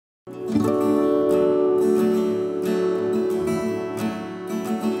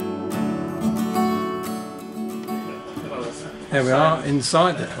There we are,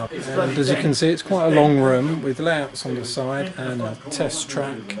 inside the club. And as you can see, it's quite a long room with layouts on the side and a test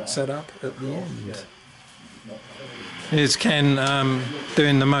track set up at the end. Here's Ken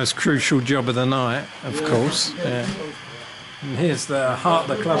doing the most crucial job of the night, of course. Yeah. And here's the heart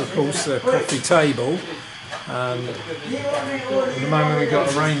of the club, of course, the coffee table. And at the moment we've got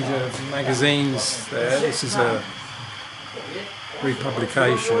a range of magazines there. This is a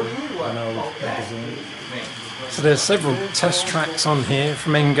republication, an old magazine. So there's several test tracks on here,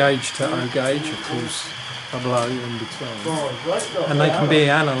 from N gauge to O gauge, of course, double O in between. And they can be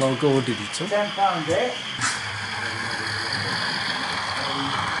analogue or digital.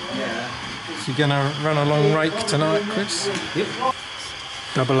 So you're going to run a long rake tonight, Chris? Yep.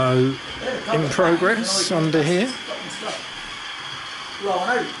 Double O in progress under here.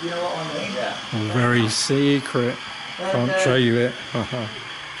 Very secret. Can't show you it.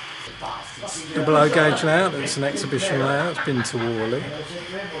 Double O gauge layout. It's an exhibition layout. It's been to Worley.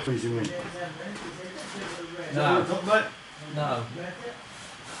 No. No.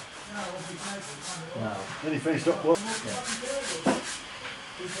 No. Then he finished up what? Yeah.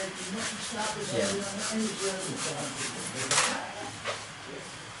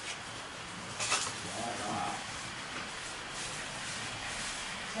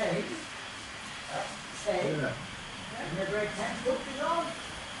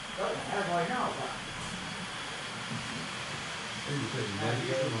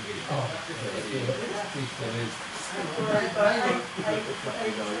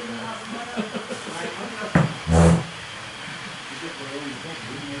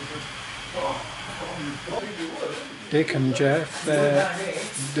 Dick and Jeff, they're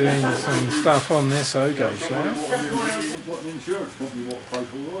doing some stuff on this O gauge now.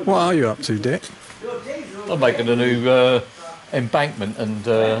 What are you up to, Dick? I'm making a new embankment and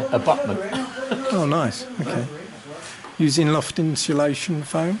abutment. Oh, nice. Okay. Using loft insulation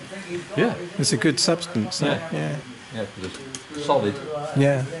foam? Yeah. It's a good substance, that. Yeah. Yeah, because it's solid.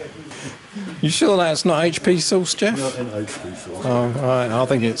 Yeah. You sure that's not HP sauce, Jeff? Not in HP sauce. Oh, right. I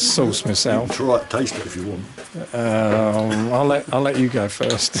think it's sauce myself. You can try it, taste it if you want. I'll let you go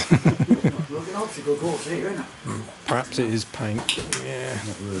first. Perhaps it is paint. Yeah.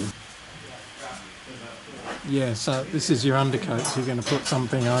 Not really. Yeah. So this is your undercoat. So you're going to put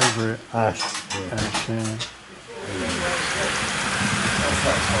something over it. Ash. Yeah. Ash. Yeah.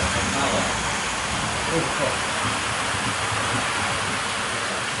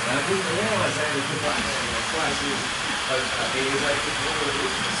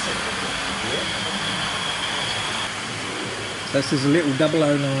 This is a little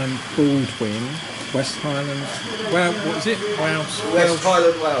 009 Baldwin, West Highland. Well, what is it? West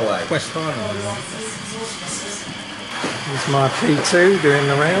Highland Railway. West Highland. Here's my P2 doing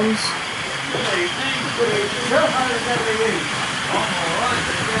the rounds.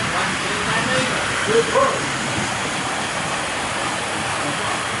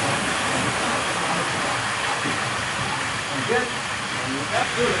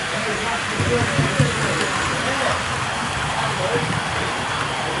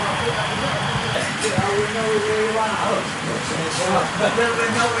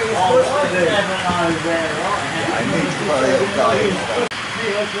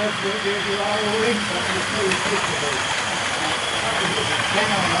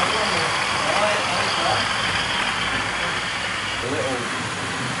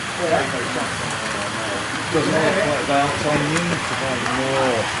 Doesn't look like that, so I need to buy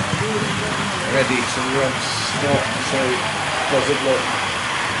more ready to run stock, so does it look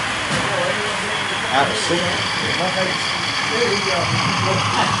out of sync? I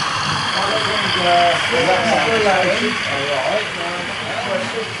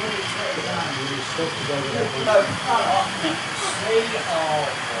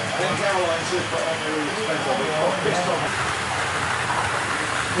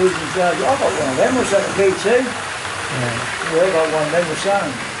got one of them, was that the B2? Yeah, I got one of them the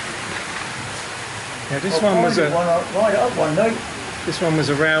same. Yeah, this one was a right up one night. this one was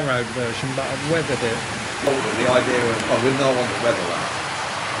a railroad version, but I've weathered it. The idea of, we don't want to weather that,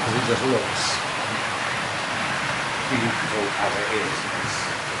 because it just looks beautiful as it is.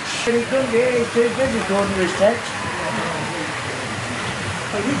 He couldn't get it too big according to his text.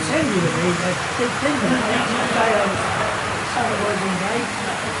 I did send you the thing, I did think of it yesterday on Saturday working day.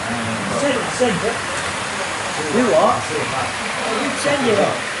 I said it sent it. You what? I did send you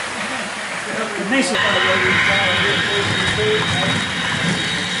it. The message I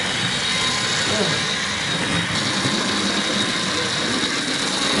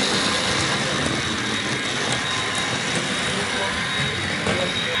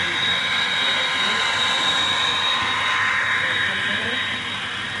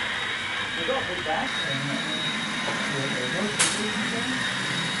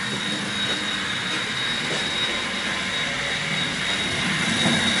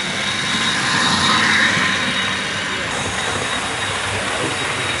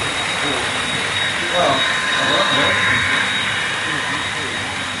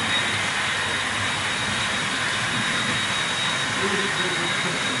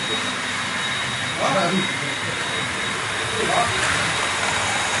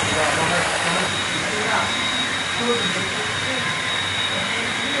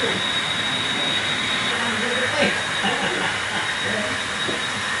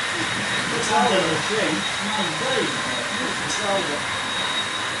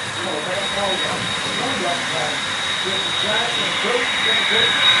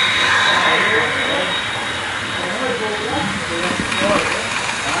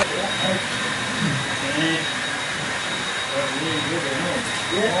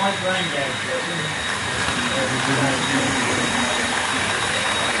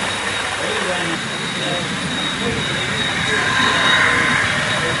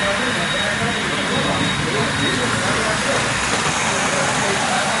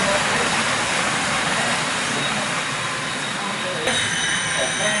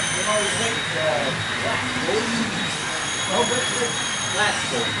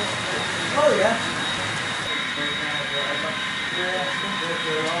Oh yeah.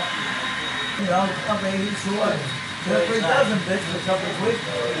 You know, I mean, it's what, 3,000 bits for a couple of weeks.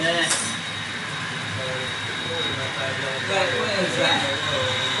 Yeah. Where is that?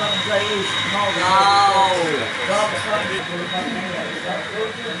 Something Great East,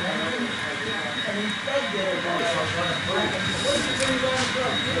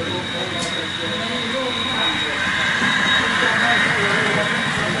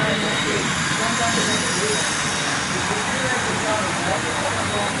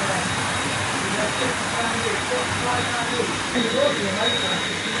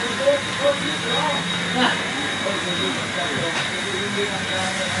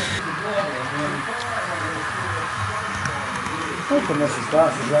 Open this as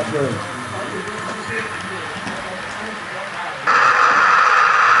fast as that goes.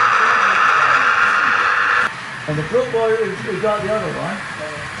 And the cook boy who got the other one,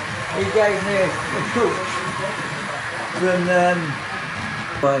 he gave me a cook from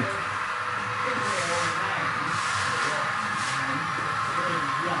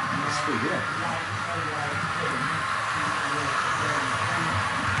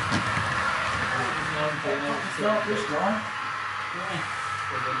well, start this one.